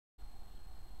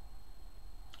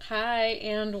Hi,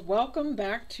 and welcome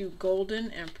back to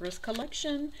Golden Empress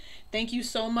Collection. Thank you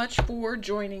so much for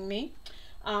joining me.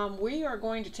 We are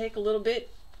going to take a little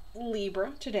bit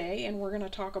Libra today, and we're going to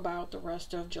talk about the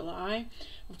rest of July.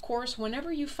 Of course,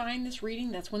 whenever you find this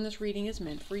reading, that's when this reading is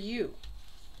meant for you.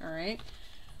 All right?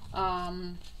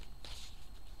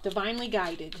 Divinely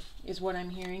guided is what I'm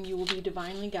hearing. You will be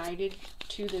divinely guided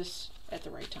to this at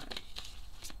the right time.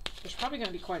 There's probably going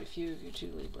to be quite a few of you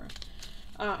too, Libra.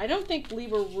 I don't think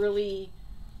Libra really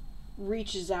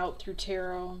reaches out through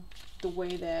tarot the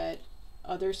way that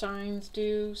other signs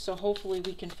do. So hopefully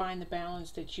we can find the balance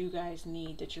that you guys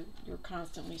need, that you're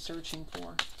constantly searching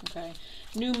for. Okay.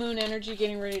 New moon energy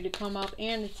getting ready to come up,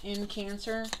 and it's in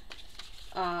Cancer.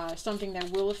 Something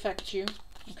that will affect you.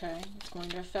 Okay. It's going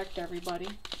to affect everybody.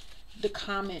 The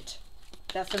comet.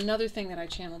 That's another thing that I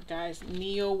channeled, guys.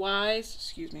 Neo-wise.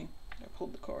 Excuse me. I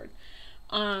pulled the card.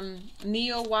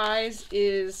 Neo-wise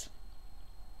is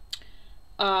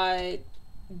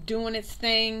doing its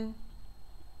thing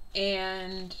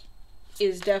and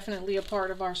is definitely a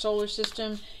part of our solar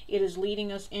system. It is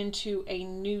leading us into a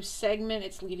new segment.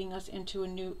 It's leading us into a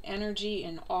new energy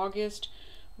in August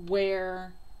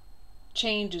where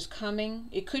change is coming.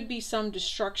 It could be some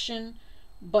destruction,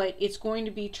 but it's going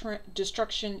to be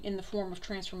destruction in the form of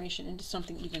transformation into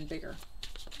something even bigger.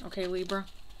 Okay, Libra?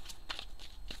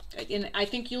 And I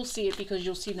think you'll see it because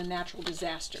you'll see the natural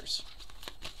disasters.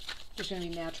 There's going to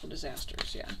be natural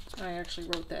disasters, yeah. I actually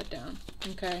wrote that down.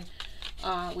 Okay.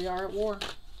 We are at war.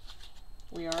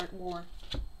 We are at war.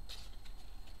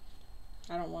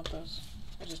 I don't want those.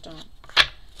 I just don't.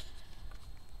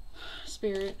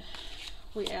 Spirit,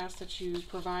 we ask that you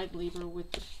provide Libra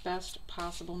with the best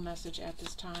possible message at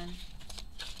this time.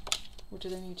 What do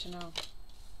they need to know?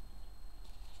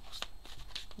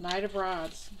 Knight of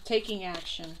Rods, taking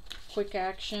action, quick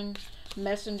action,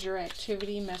 messenger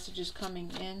activity, messages coming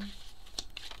in.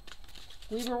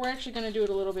 Libra, we're actually going to do it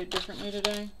a little bit differently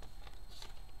today.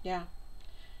 Yeah.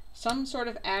 Some sort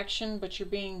of action, but you're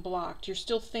being blocked. You're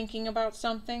still thinking about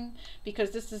something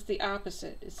because this is the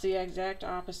opposite. It's the exact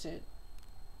opposite.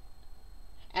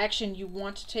 Action you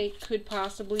want to take could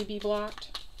possibly be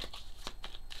blocked.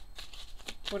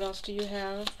 What else do you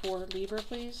have for Libra,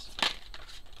 please?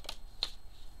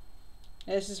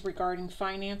 This is regarding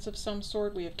finance of some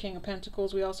sort. We have King of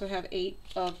Pentacles. We also have 8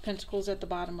 of Pentacles at the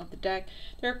bottom of the deck.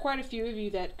 There are quite a few of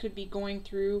you that could be going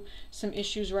through some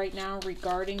issues right now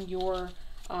regarding your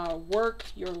work,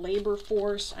 your labor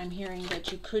force. I'm hearing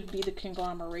that you could be the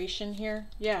conglomeration here.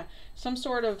 Yeah, some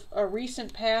sort of a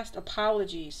recent past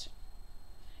apologies.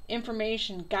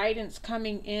 Information, guidance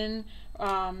coming in.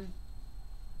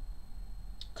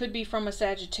 Could be from a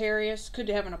Sagittarius. Could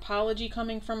have an apology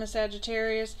coming from a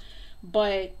Sagittarius.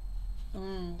 But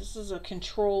this is a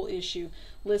control issue.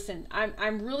 Listen,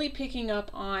 I'm really picking up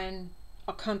on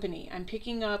a company. I'm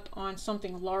picking up on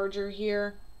something larger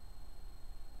here.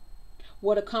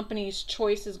 What a company's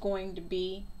choice is going to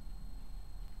be.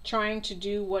 Trying to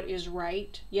do what is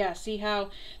right. Yeah, see how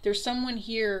there's someone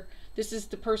here. This is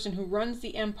the person who runs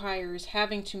the empire is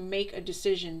having to make a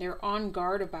decision. They're on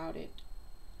guard about it.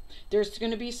 There's going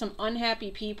to be some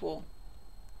unhappy people.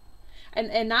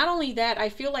 And not only that, I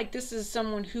feel like this is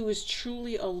someone who is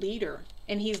truly a leader.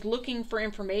 And he's looking for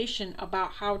information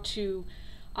about how to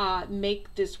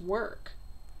make this work.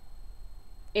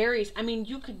 Aries, I mean,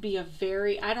 you could be a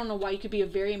very, I don't know why, you could be a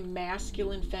very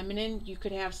masculine feminine. You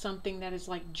could have something that is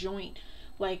like joint.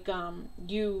 Like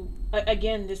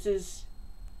again, this is,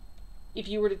 if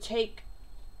you were to take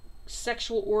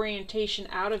sexual orientation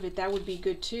out of it, that would be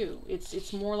good too.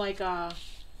 It's more like a...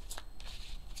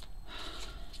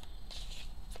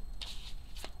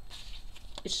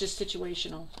 It's just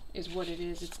situational is what it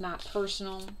is. It's not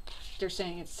personal. They're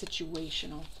saying it's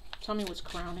situational. Tell me what's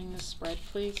crowning this spread,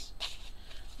 please.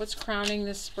 What's crowning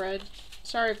this spread?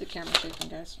 Sorry if the camera's shaking,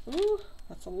 guys. Ooh,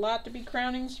 that's a lot to be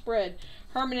crowning spread.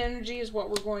 Hermit energy is what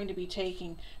we're going to be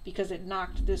taking because it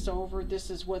knocked this over.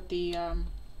 This is what the,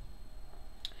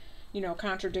 you know,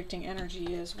 contradicting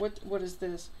energy is. What is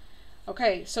this?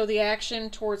 Okay, so the action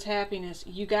towards happiness.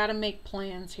 You got to make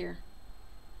plans here.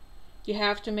 You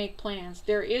have to make plans.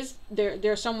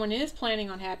 Someone is planning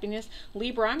on happiness.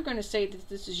 Libra, I'm going to say that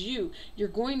this is you. You're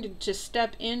going to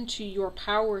step into your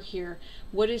power here.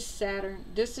 What is Saturn?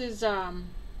 This is, I'm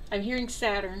hearing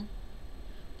Saturn,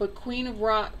 but Queen of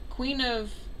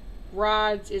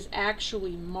Rods is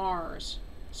actually Mars.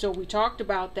 So we talked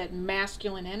about that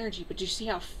masculine energy, but do you see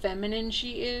how feminine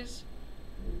she is?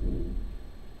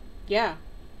 Yeah,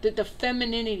 the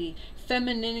femininity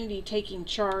taking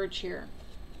charge here.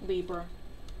 Libra.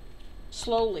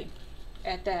 Slowly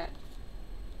at that.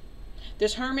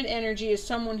 This Hermit energy is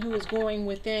someone who is going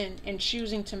within and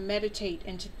choosing to meditate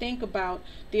and to think about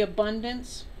the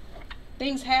abundance.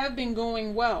 Things have been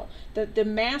going well. The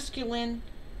masculine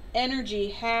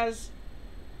energy has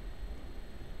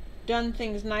done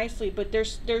things nicely, but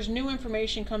there's new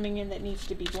information coming in that needs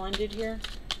to be blended here.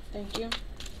 Thank you.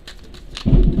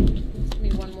 Give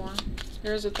me one more.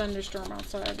 There's a thunderstorm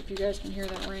outside, if you guys can hear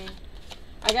that rain.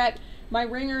 My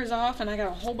ringer is off, and I got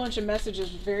a whole bunch of messages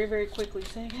very, very quickly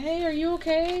saying, hey, are you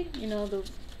okay? You know,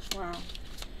 wow.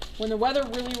 When the weather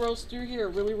really rolls through here,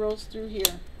 it really rolls through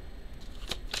here.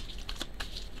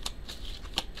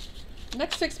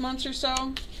 Next 6 months or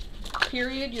so,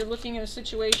 period, you're looking at a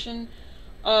situation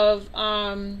of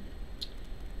having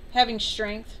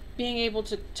strength, being able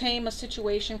to tame a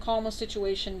situation, calm a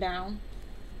situation down.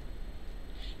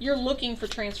 You're looking for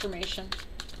transformation.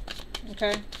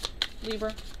 Okay,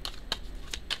 Libra?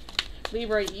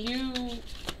 Libra,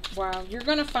 you're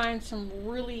going to find some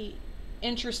really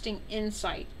interesting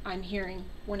insight, I'm hearing,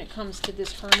 when it comes to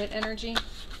this Hermit energy.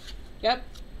 Yep.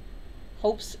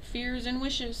 Hopes, fears, and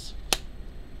wishes.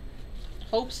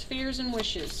 Hopes, fears, and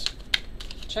wishes.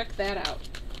 Check that out.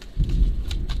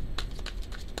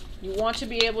 You want to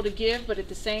be able to give, but at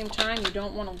the same time, you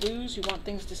don't want to lose. You want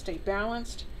things to stay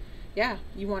balanced. Yeah,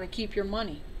 you want to keep your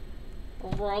money.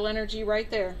 Overall energy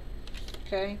right there.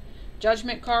 Okay.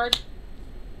 Judgment card.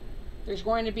 There's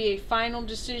going to be a final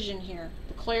decision here.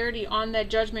 The clarity on that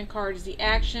Judgment card is the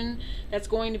action that's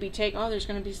going to be taken. Oh, there's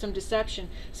going to be some deception.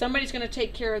 Somebody's going to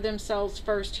take care of themselves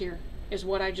first here, is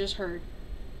what I just heard.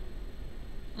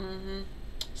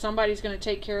 Somebody's going to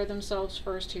take care of themselves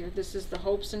first here. This is the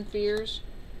hopes and fears.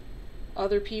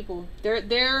 Other people.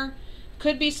 There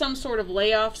could be some sort of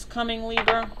layoffs coming,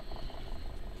 Libra.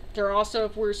 There also,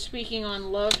 if we're speaking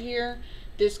on love here,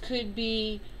 this could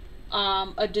be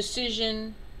a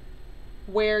decision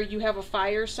where you have a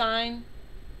fire sign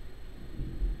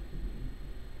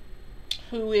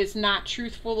who is not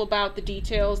truthful about the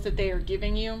details that they are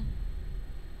giving you.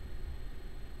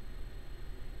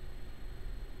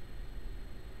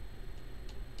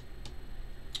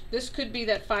 This could be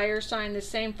that fire sign, the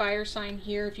same fire sign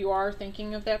here, if you are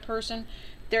thinking of that person.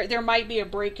 There might be a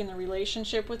break in the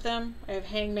relationship with them. I have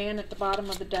Hangman at the bottom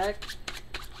of the deck.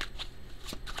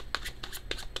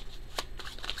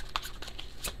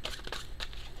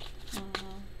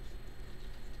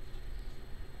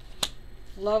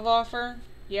 Love offer.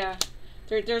 Yeah.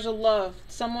 There's a love.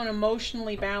 Someone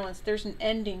emotionally balanced. There's an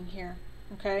ending here.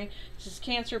 Okay? This is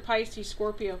Cancer, Pisces,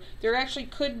 Scorpio. There actually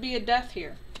could be a death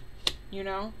here. You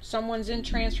know? Someone's in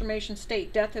transformation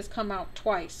state. Death has come out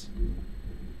twice.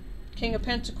 King of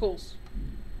Pentacles.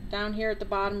 Down here at the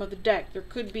bottom of the deck. There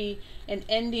could be an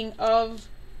ending of...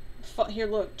 Here,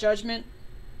 look. Judgment.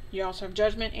 You also have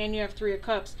Judgment and you have Three of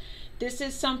Cups. This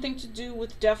is something to do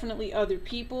with definitely other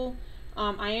people.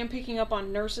 I am picking up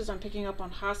on nurses. I'm picking up on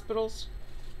hospitals.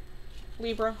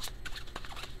 Libra.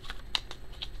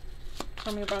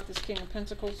 Tell me about this King of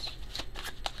Pentacles.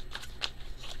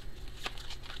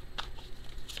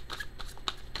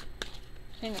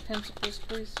 King of Pentacles,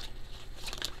 please.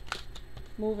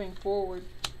 Moving forward.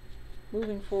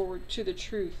 Moving forward to the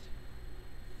truth.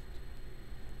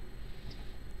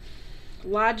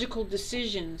 Logical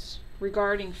decisions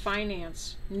regarding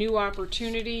finance, new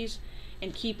opportunities,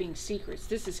 and keeping secrets.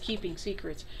 This is keeping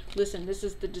secrets. Listen, this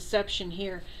is the deception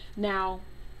here. Now,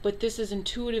 but this is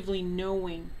intuitively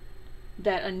knowing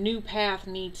that a new path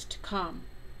needs to come.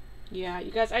 Yeah,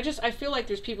 you guys, I feel like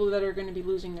there's people that are going to be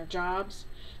losing their jobs.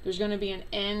 There's going to be an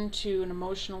end to an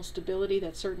emotional stability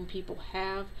that certain people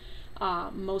have.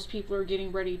 Most people are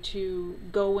getting ready to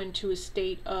go into a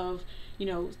state of, you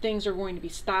know, things are going to be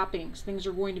stopping. Things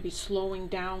are going to be slowing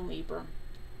down, Libra.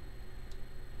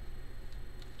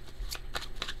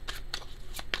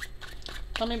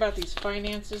 Tell me about these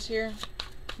finances here.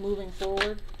 Moving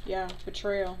forward. Yeah,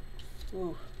 betrayal.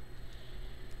 Ooh.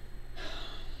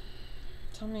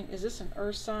 Tell me, is this an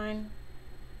earth sign?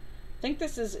 I think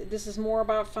this is more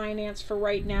about finance for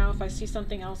right now. If I see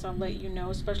something else, I'll let you know,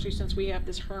 especially since we have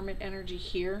this Hermit energy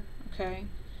here. Okay.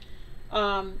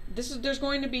 There's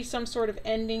going to be some sort of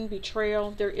ending,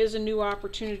 betrayal. There is a new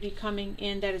opportunity coming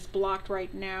in that is blocked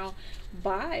right now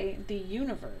by the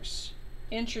universe.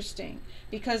 Interesting,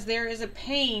 because there is a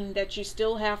pain that you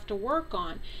still have to work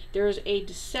on. There's a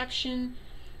deception,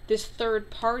 this third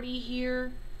party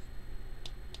here.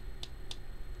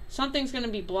 Something's going to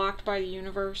be blocked by the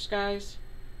universe, guys.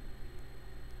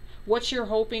 What you're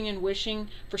hoping and wishing,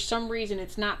 for some reason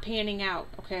it's not panning out,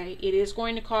 okay? It is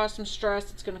going to cause some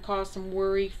stress. It's going to cause some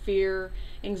worry, fear,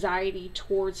 anxiety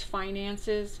towards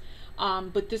finances.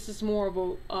 But this is more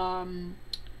of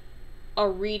a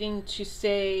reading to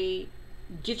say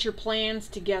get your plans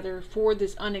together for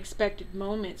this unexpected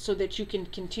moment so that you can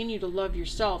continue to love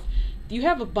yourself. You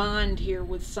have a bond here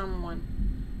with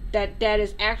someone that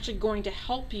is actually going to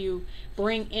help you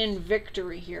bring in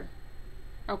victory here.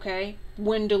 Okay?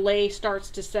 When delay starts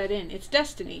to set in. It's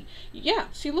destiny. Yeah,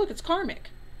 see, look, it's karmic.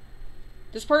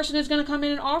 This person is going to come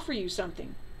in and offer you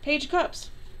something. Page of Cups.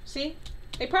 See?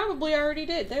 They probably already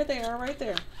did. There they are right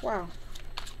there. Wow.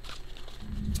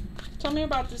 Tell me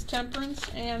about this Temperance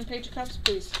and Page of Cups,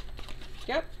 please.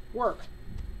 Yep, work.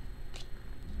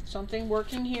 Something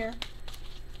working here.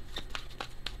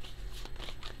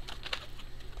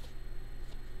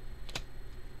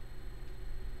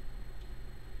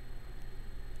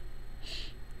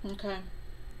 Okay.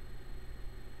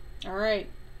 All right.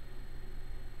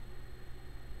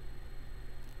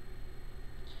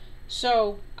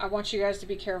 So, I want you guys to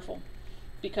be careful.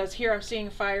 Because here I'm seeing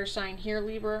a fire sign here,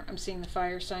 Libra. I'm seeing the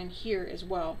fire sign here as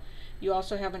well. You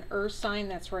also have an earth sign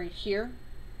that's right here.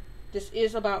 This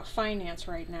is about finance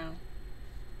right now.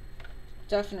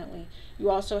 Definitely.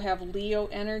 You also have Leo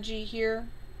energy here.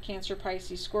 Cancer,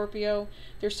 Pisces, Scorpio.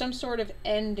 There's some sort of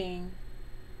ending.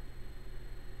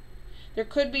 There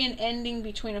could be an ending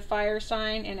between a fire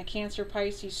sign and a Cancer,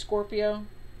 Pisces, Scorpio.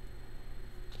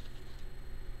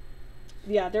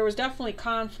 Yeah, there was definitely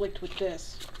conflict with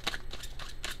this.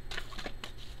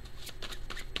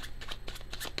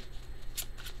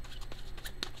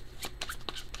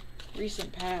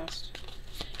 Recent past.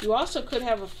 You also could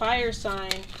have a fire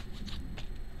sign.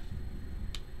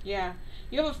 Yeah,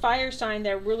 you have a fire sign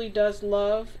that really does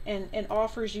love and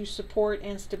offers you support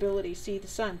and stability. See the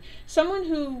sun.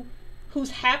 Someone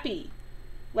who's happy.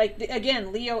 Like,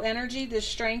 again, Leo energy, this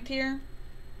strength here.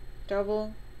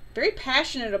 Double. Very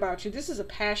passionate about you. This is a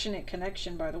passionate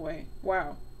connection, by the way.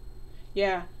 Wow.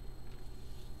 Yeah.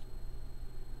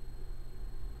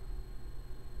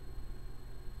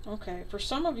 Okay, for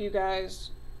some of you guys,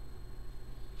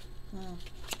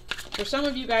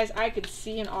 I could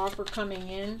see an offer coming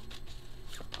in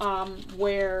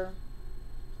where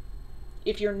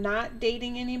if you're not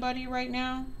dating anybody right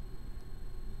now,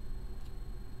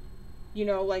 you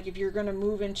know, like if you're going to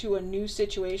move into a new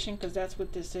situation, because that's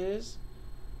what this is,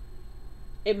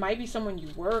 it might be someone you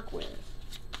work with.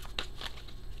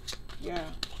 Yeah.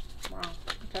 Wow.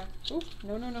 Okay. Oop.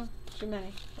 No, no, no. Too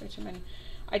many. Way too many.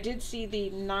 I did see the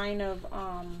 9 of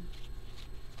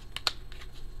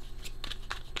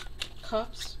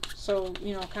Cups, so,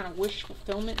 you know, kind of wish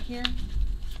fulfillment here.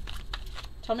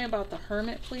 Tell me about the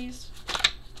Hermit, please.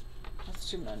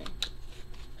 That's too many.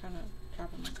 Kind of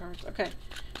dropping my cards. Okay.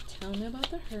 Tell me about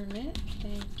the Hermit.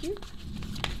 Thank you.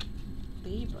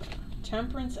 Libra.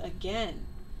 Temperance again.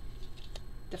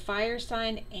 The fire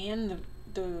sign and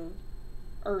the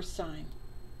earth sign.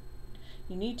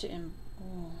 You need to...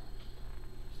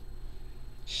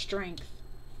 strength.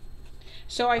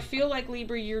 So I feel like,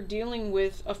 Libra, you're dealing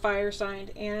with a fire sign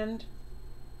and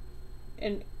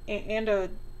a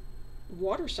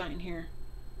water sign here.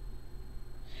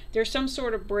 There's some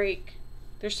sort of break.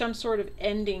 There's some sort of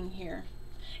ending here.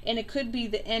 And it could be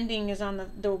the ending is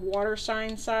on the water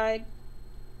sign side.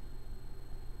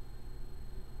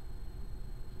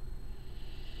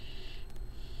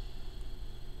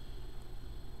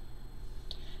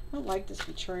 I don't like this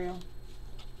betrayal.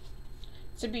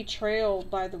 It's a betrayal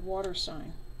by the water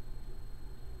sign.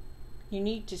 You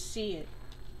need to see it.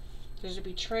 There's a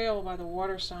betrayal by the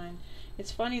water sign.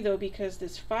 It's funny though, because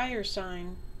this fire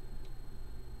sign,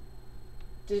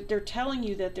 they're telling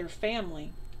you that they're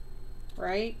family,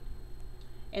 right?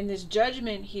 And this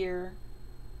judgment here,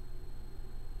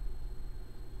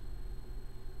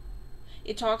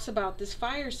 it talks about this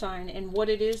fire sign and what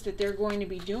it is that they're going to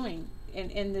be doing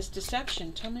and this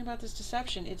deception. Tell me about this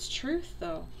deception. It's truth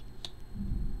though.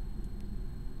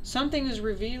 Something is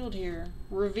revealed here.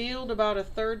 Revealed about a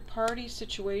third-party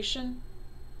situation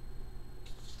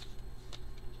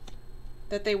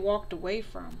that they walked away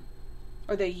from.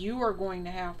 Or that you are going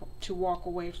to have to walk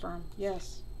away from.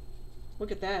 Yes.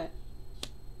 Look at that.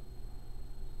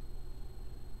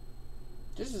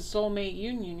 This is soulmate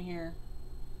union here.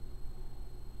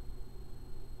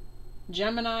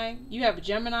 Gemini. You have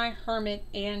Gemini, Hermit,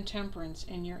 and Temperance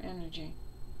in your energy.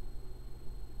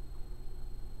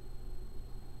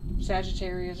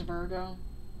 Sagittarius, Virgo.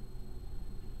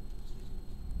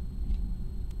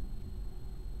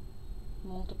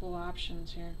 Multiple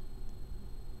options here.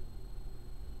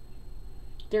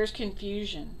 There's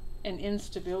confusion and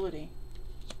instability.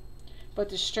 But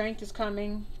the strength is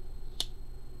coming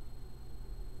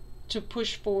to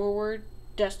push forward.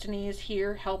 Destiny is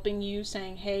here helping you,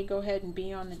 saying, hey, go ahead and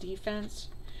be on the defense.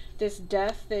 this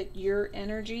death, that your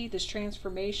energy, this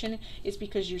transformation, is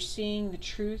because you're seeing the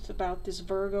truth about this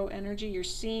Virgo energy. You're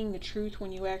seeing the truth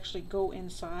when you actually go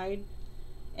inside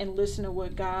and listen to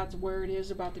what God's word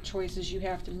is about the choices you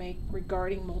have to make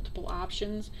regarding multiple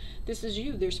options. This is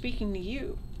you. They're speaking to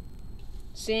you.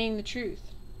 Seeing the truth.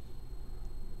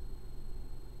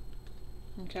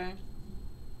 Okay.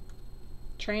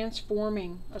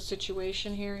 Transforming a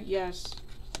situation here. Yes.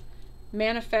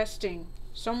 Manifesting.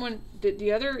 Someone,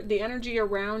 the energy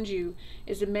around you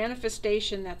is a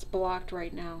manifestation that's blocked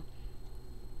right now.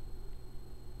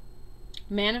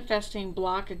 Manifesting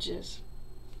blockages.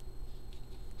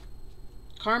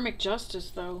 Karmic justice,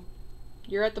 though.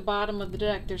 You're at the bottom of the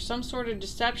deck. There's some sort of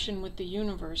deception with the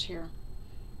universe here.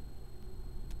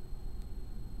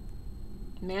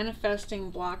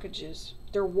 Manifesting blockages.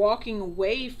 They're walking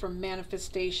away from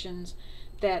manifestations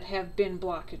that have been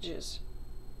blockages.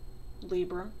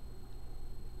 Libra.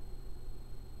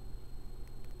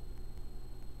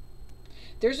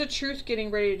 There's a truth getting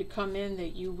ready to come in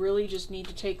that you really just need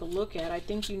to take a look at. I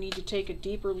think you need to take a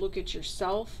deeper look at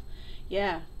yourself.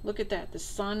 Yeah, look at that. The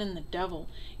sun and the devil.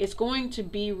 It's going to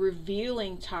be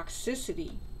revealing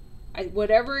toxicity.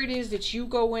 Whatever it is that you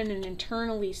go in and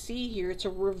internally see here, it's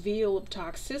a reveal of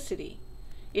toxicity.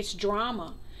 It's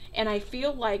drama. And I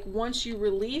feel like once you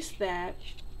release that,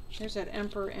 there's that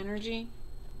Emperor energy.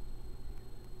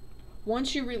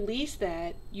 Once you release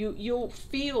that, you'll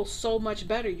feel so much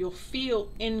better. You'll feel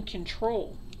in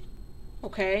control.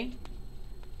 Okay?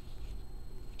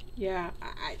 Yeah,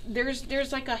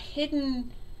 there's like a hidden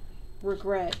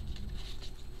regret.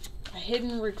 A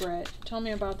hidden regret. Tell me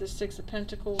about this Six of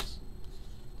Pentacles.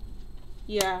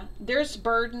 Yeah, there's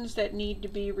burdens that need to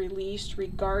be released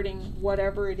regarding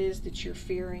whatever it is that you're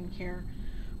fearing here.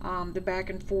 The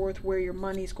back and forth, where your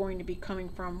money's going to be coming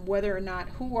from, whether or not,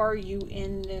 who are you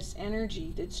in this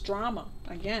energy? It's drama,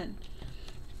 again.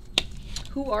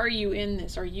 Who are you in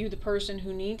this? Are you the person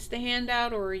who needs the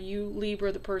handout, or are you,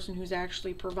 Libra, the person who's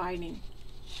actually providing?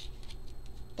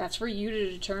 That's for you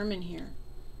to determine here.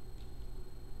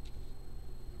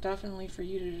 Definitely for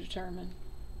you to determine.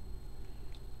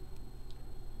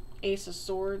 Ace of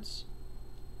Swords.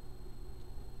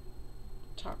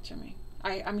 Talk to me.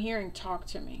 I'm hearing talk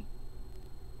to me.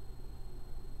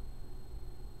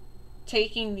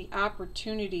 Taking the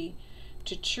opportunity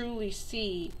to truly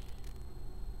see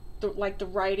the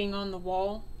writing on the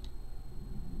wall.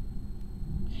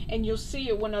 And you'll see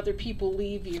it when other people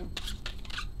leave you.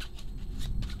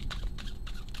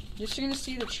 You're just going to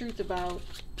see the truth about,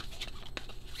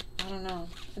 I don't know.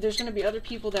 There's going to be other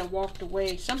people that walked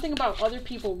away. Something about other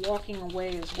people walking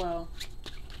away as well.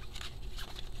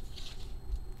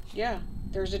 Yeah,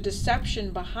 there's a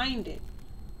deception behind it.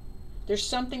 There's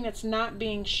something that's not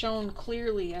being shown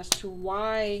clearly as to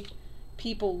why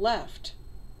people left.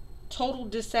 Total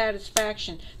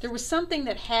dissatisfaction. There was something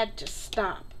that had to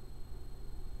stop.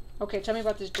 Okay, tell me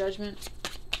about this Judgment.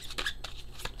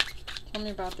 Tell me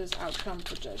about this outcome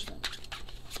for Judgment.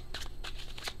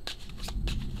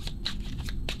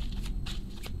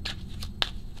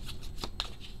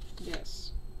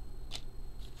 Yes.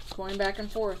 Going back and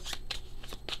forth.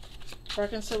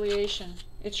 Reconciliation.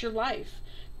 It's your life.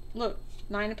 Look,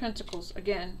 Nine of Pentacles.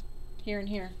 Again, here and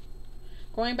here.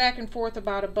 Going back and forth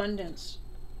about abundance.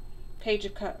 Page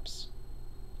of Cups.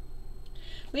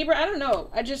 Libra, I don't know.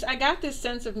 I got this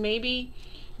sense of maybe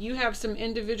you have some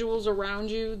individuals around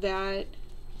you that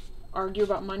argue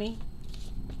about money.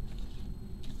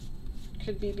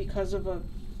 Could be because of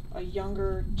a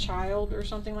younger child or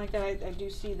something like that. I do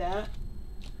see that.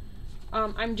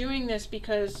 I'm doing this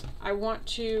because I want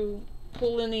to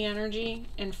pull in the energy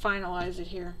and finalize it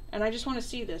here. And I just want to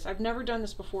see this. I've never done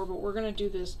this before, but we're going to do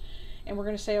this. And we're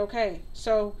going to say, okay,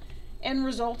 so end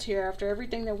result here after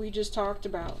everything that we just talked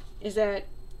about is that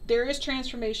there is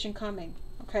transformation coming.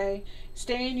 Okay,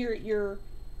 stay in your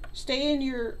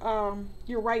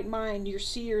right mind, your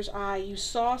seer's eye. You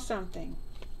saw something.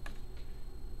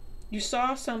 You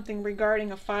saw something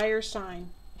regarding a fire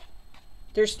sign.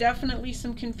 There's definitely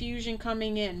some confusion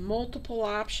coming in. Multiple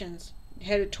options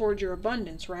headed toward your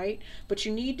abundance, right? But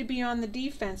you need to be on the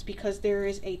defense because there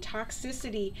is a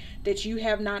toxicity that you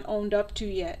have not owned up to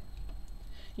yet.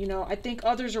 You know, I think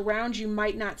others around you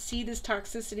might not see this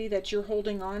toxicity that you're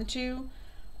holding on to,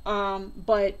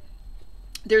 but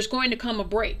there's going to come a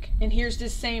break. And here's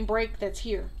this same break that's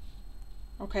here.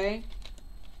 Okay?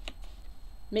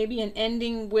 Maybe an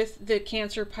ending with the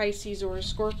Cancer, Pisces, or a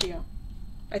Scorpio.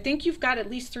 I think you've got at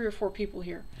least 3 or 4 people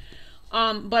here.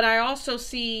 But I also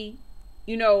see,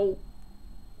 you know,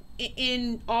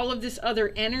 in all of this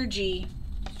other energy,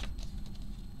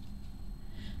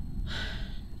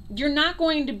 you're not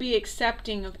going to be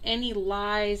accepting of any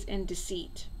lies and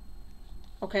deceit.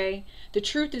 Okay? The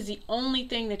truth is the only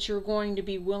thing that you're going to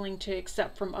be willing to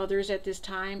accept from others at this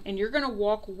time, and you're going to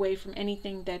walk away from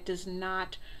anything that does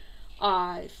not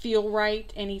feel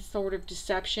right, any sort of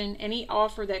deception, any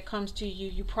offer that comes to you,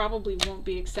 you probably won't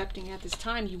be accepting at this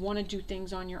time. You want to do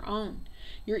things on your own.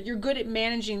 You're good at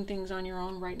managing things on your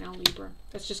own right now, Libra.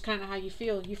 That's just kind of how you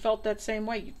feel. You felt that same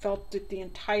way. You felt it the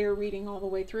entire reading all the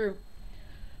way through.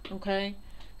 Okay?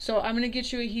 So I'm going to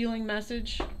get you a healing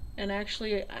message. And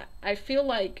actually, I feel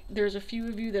like there's a few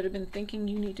of you that have been thinking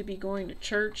you need to be going to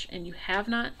church and you have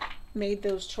not made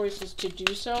those choices to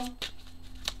do so.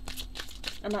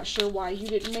 I'm not sure why you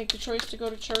didn't make the choice to go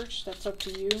to church. That's up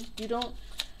to you. You don't,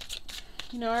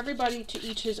 you know, everybody to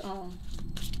each his own.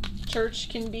 Church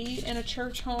can be in a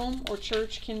church home, or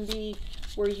church can be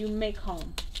where you make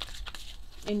home.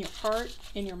 In your heart,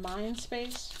 in your mind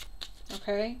space.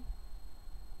 Okay?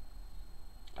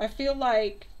 I feel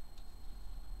like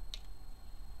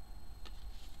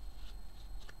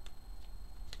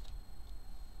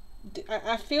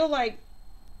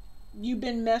you've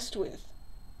been messed with.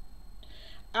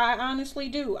 I honestly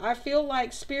do. I feel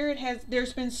like Spirit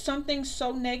there's been something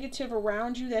so negative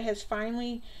around you that has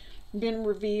finally been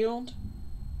revealed.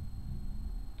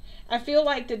 I feel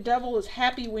like the devil is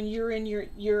happy when you're in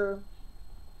your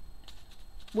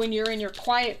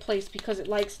quiet place, because it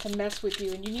likes to mess with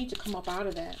you, and you need to come up out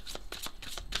of that.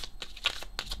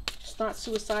 It's not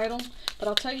suicidal, but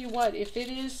I'll tell you what, if it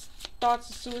is thoughts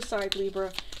of suicide,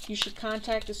 Libra, you should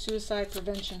contact the suicide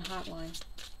prevention hotline,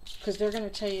 because they're going to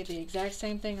tell you the exact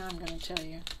same thing I'm going to tell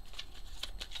you.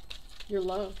 You're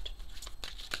loved.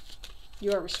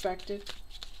 You are respected.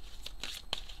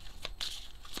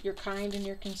 You're kind and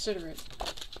you're considerate.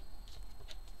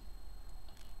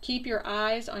 Keep your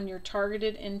eyes on your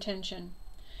targeted intention.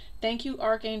 Thank you,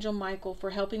 Archangel Michael,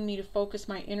 for helping me to focus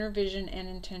my inner vision and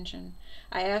intention.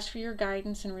 I ask for your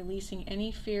guidance in releasing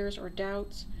any fears or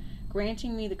doubts,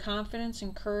 granting me the confidence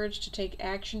and courage to take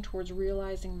action towards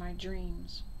realizing my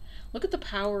dreams. Look at the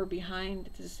power behind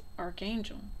this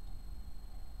Archangel.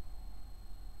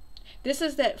 This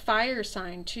is that fire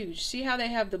sign too. See how they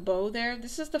have the bow there?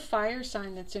 This is the fire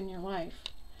sign that's in your life.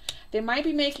 They might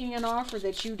be making an offer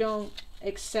that you don't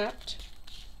accept,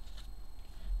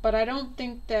 but I don't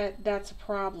think that that's a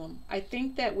problem. I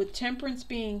think that with Temperance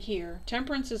being here,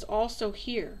 Temperance is also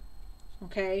here.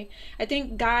 Okay? I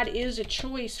think God is a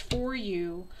choice for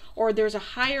you, or there's a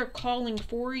higher calling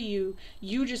for you.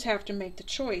 You just have to make the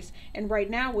choice. And right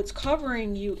now what's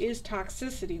covering you is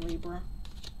toxicity, Libra.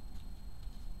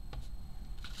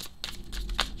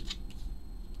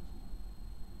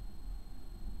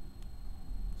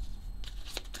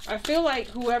 I feel like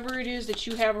whoever it is that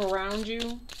you have around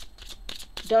you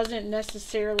doesn't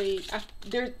necessarily...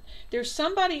 There's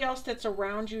somebody else that's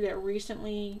around you that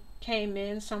recently came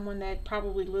in, someone that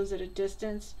probably lives at a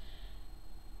distance.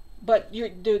 But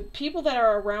the people that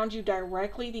are around you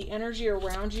directly, the energy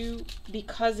around you,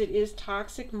 because it is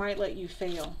toxic, might let you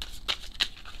fail.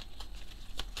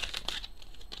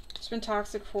 It's been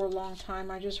toxic for a long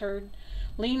time, I just heard.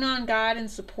 Lean on God and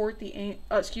support the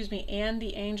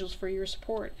angels for your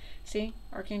support. See,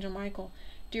 Archangel Michael.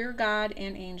 Dear God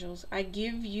and angels, I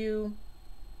give you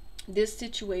this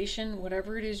situation,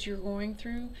 whatever it is you're going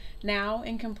through, now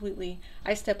and completely.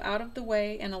 I step out of the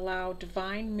way and allow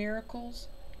divine miracles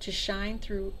to shine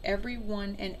through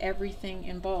everyone and everything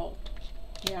involved.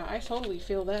 Yeah, I totally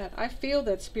feel that. I feel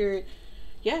that, Spirit.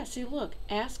 Yeah, see, look,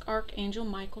 ask Archangel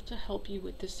Michael to help you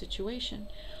with this situation.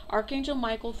 Archangel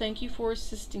Michael, thank you for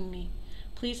assisting me.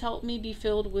 Please help me be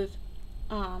filled with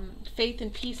faith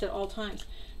and peace at all times.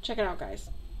 Check it out, guys.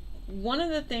 One of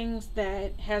the things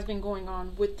that has been going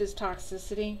on with this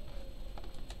toxicity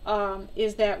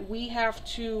is that we have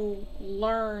to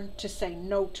learn to say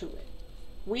no to it.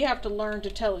 We have to learn to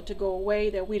tell it to go away,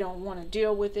 that we don't want to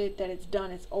deal with it, that it's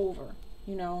done, it's over.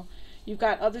 You know, you've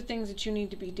got other things that you need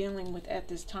to be dealing with at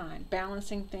this time,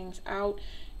 balancing things out.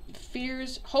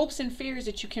 Fears, hopes and fears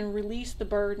that you can release the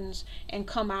burdens and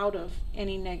come out of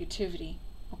any negativity.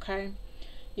 Okay?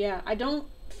 Yeah, I don't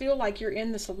feel like you're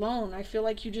in this alone. I feel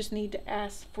like you just need to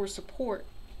ask for support.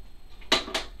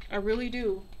 I really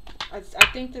do. I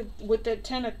think that with the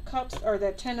 10 of Cups, or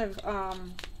that 10 of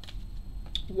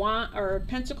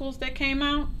Pentacles that came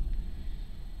out,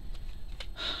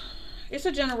 it's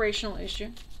a generational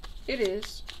issue. It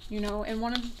is, you know, and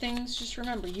one of the things, just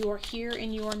remember, you are here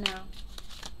and you are now.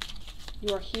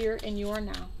 You are here and you are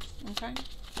now. Okay?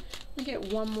 Let me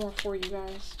get one more for you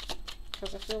guys,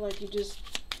 because I feel like your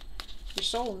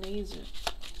soul needs it.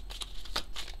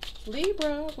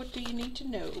 Libra, what do you need to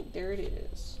know? There it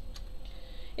is.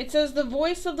 It says, the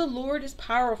voice of the Lord is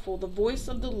powerful. The voice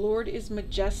of the Lord is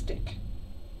majestic.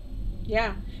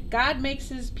 Yeah. God makes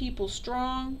his people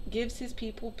strong, gives his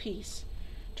people peace.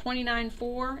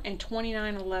 29:4 and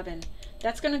 29:11.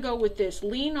 That's going to go with this.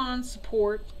 Lean on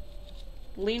support.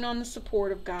 Lean on the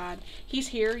support of God. He's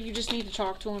here. You just need to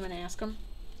talk to him and ask him.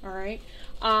 All right.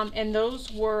 And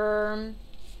those were,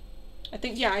 I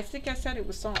think I said it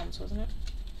was Psalms, wasn't it?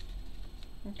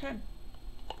 Okay.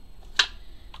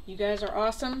 You guys are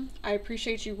awesome. I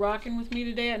appreciate you rocking with me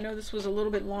today. I know this was a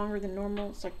little bit longer than normal.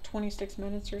 It's like 26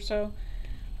 minutes or so.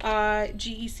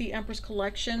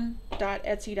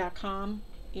 GECempresscollection.etsy.com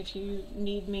if you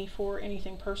need me for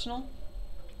anything personal.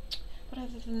 But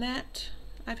other than that,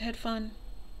 I've had fun.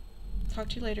 Talk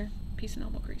to you later. Peace and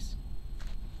elbow grease.